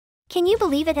Can you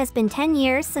believe it has been 10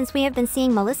 years since we have been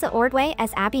seeing Melissa Ordway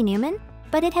as Abby Newman?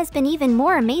 But it has been even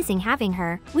more amazing having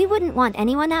her. We wouldn't want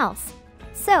anyone else.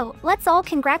 So, let's all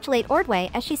congratulate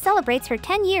Ordway as she celebrates her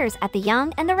 10 years at The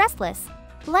Young and the Restless.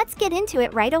 Let's get into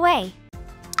it right away.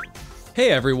 Hey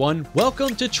everyone,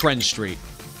 welcome to TrendStreet.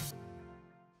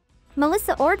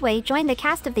 Melissa Ordway joined the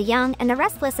cast of The Young and the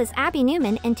Restless as Abby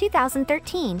Newman in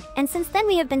 2013, and since then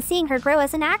we have been seeing her grow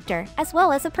as an actor, as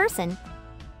well as a person.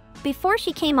 Before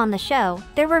she came on the show,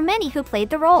 there were many who played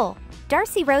the role.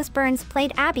 Darcy Rose Burns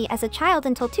played Abby as a child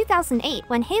until 2008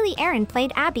 when Haley Aaron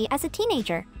played Abby as a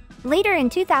teenager. Later in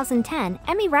 2010,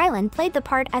 Emmy Ryland played the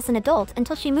part as an adult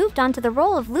until she moved on to the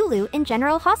role of Lulu in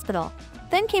General Hospital.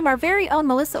 Then came our very own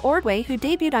Melissa Ordway, who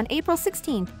debuted on April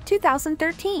 16,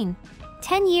 2013.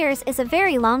 10 years is a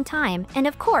very long time, and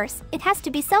of course, it has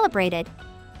to be celebrated.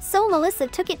 So Melissa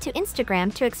took it to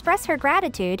Instagram to express her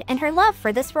gratitude and her love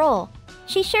for this role.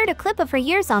 She shared a clip of her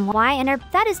years on Y and her.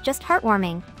 That is just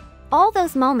heartwarming. All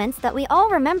those moments that we all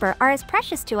remember are as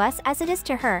precious to us as it is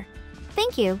to her.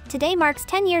 Thank you. Today marks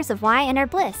 10 years of Y and her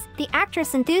bliss, the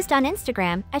actress enthused on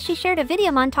Instagram as she shared a video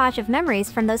montage of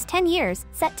memories from those 10 years,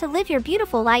 set to Live Your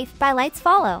Beautiful Life by Lights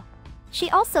Follow. She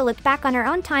also looked back on her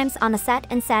own times on the set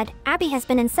and said, Abby has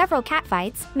been in several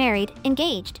catfights, married,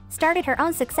 engaged, started her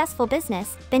own successful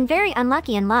business, been very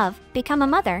unlucky in love, become a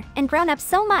mother, and grown up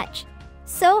so much.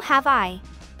 So have I.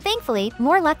 Thankfully,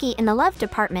 more lucky in the love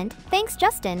department, thanks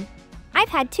Justin. I've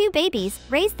had 2 babies,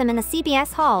 raised them in the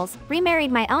CBS halls,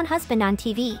 remarried my own husband on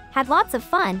TV, had lots of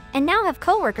fun, and now have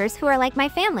coworkers who are like my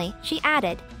family, she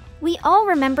added. We all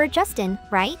remember Justin,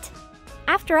 right?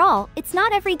 After all, it's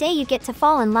not every day you get to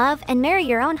fall in love and marry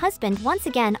your own husband once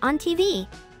again on TV.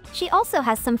 She also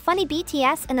has some funny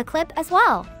BTS in the clip as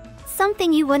well.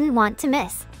 Something you wouldn't want to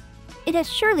miss. It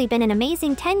has surely been an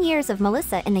amazing 10 years of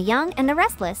Melissa in The Young and the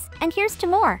Restless, and here's to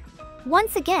more.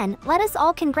 Once again, let us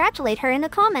all congratulate her in the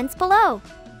comments below.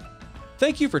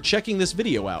 Thank you for checking this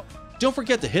video out. Don't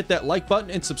forget to hit that like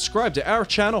button and subscribe to our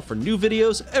channel for new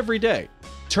videos every day.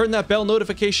 Turn that bell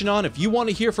notification on if you want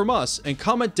to hear from us, and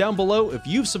comment down below if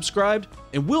you've subscribed,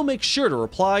 and we'll make sure to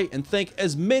reply and thank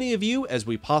as many of you as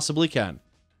we possibly can.